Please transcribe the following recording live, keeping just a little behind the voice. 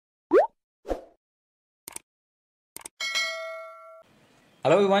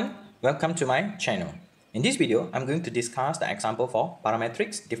Hello everyone, welcome to my channel. In this video, I'm going to discuss the example for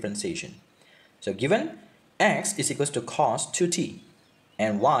parametric differentiation. So given x is equals to cos 2t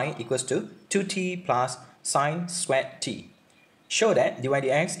and y equals to 2t plus sine squared t, show that dy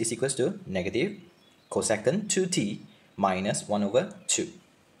dx is equals to negative cosecant 2t minus 1 over 2.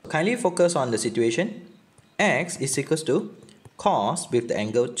 Kindly focus on the situation. X is equals to cos with the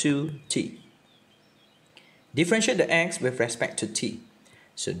angle 2t. Differentiate the x with respect to t.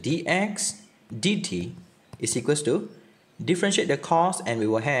 So dx dt is equals to, differentiate the cos and we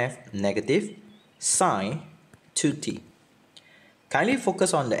will have negative sine 2t. Kindly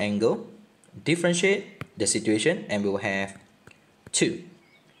focus on the angle, differentiate the situation and we will have 2.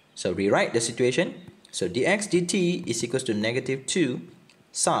 So rewrite the situation. So dx dt is equals to negative 2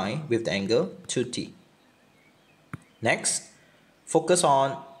 sine with the angle 2t. Next, focus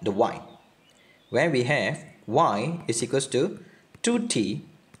on the y, where we have y is equals to 2t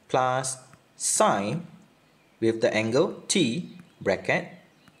plus sine with the angle t bracket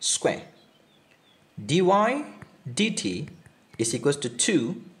square. dy dt is equals to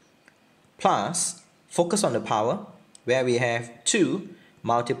 2 plus, focus on the power, where we have 2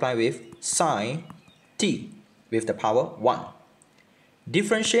 multiplied with sine t with the power 1.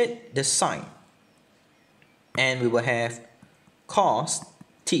 Differentiate the sine and we will have cos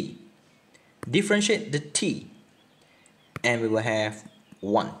t. Differentiate the t and we will have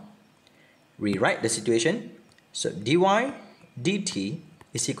 1. Rewrite the situation. So dy dt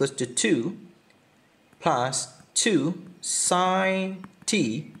is equals to 2 plus 2 sine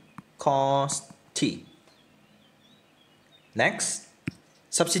t cos t. Next,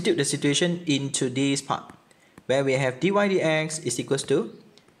 substitute the situation into this part, where we have dy dx is equals to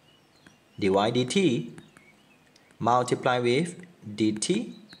dy dt multiply with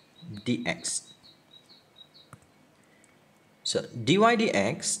dt dx. So dy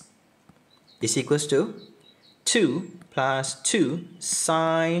dx is equals to 2 plus 2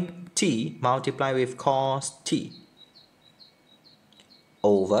 sine t multiplied with cos t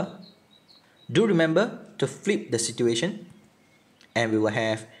over, do remember to flip the situation, and we will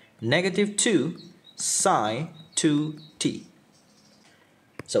have negative 2 sine 2t.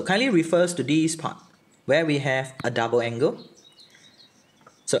 So kindly refers to this part, where we have a double angle.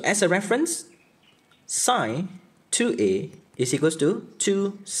 So as a reference, sine 2a is equals to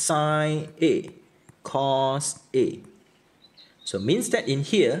 2 sine a cos a. So means that in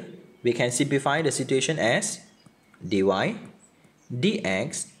here, we can simplify the situation as dy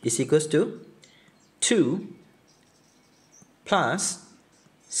dx is equals to 2 plus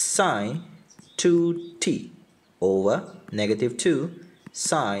sine 2t over negative 2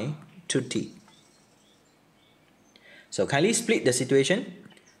 sine 2t. So kindly split the situation.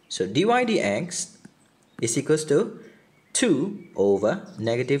 So dy dx is equals to 2 over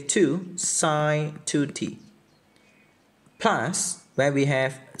negative 2 sine 2t plus, where we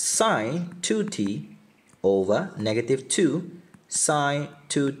have sine 2t over negative 2 sine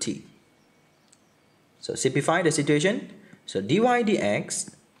 2t. So simplify the situation. So dy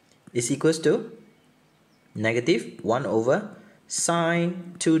dx is equals to negative 1 over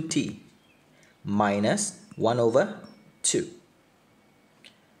sine 2t minus 1 over 2.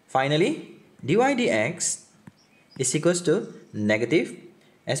 Finally, dy dx is equals to negative,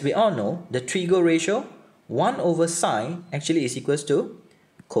 as we all know, the trigo ratio 1 over sine actually is equals to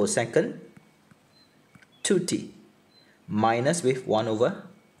cosecant 2t minus with 1 over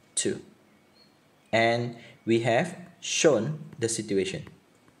 2. And we have shown the situation.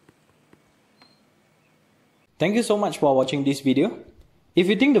 Thank you so much for watching this video. If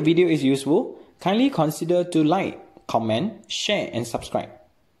you think the video is useful, kindly consider to like, comment, share and subscribe.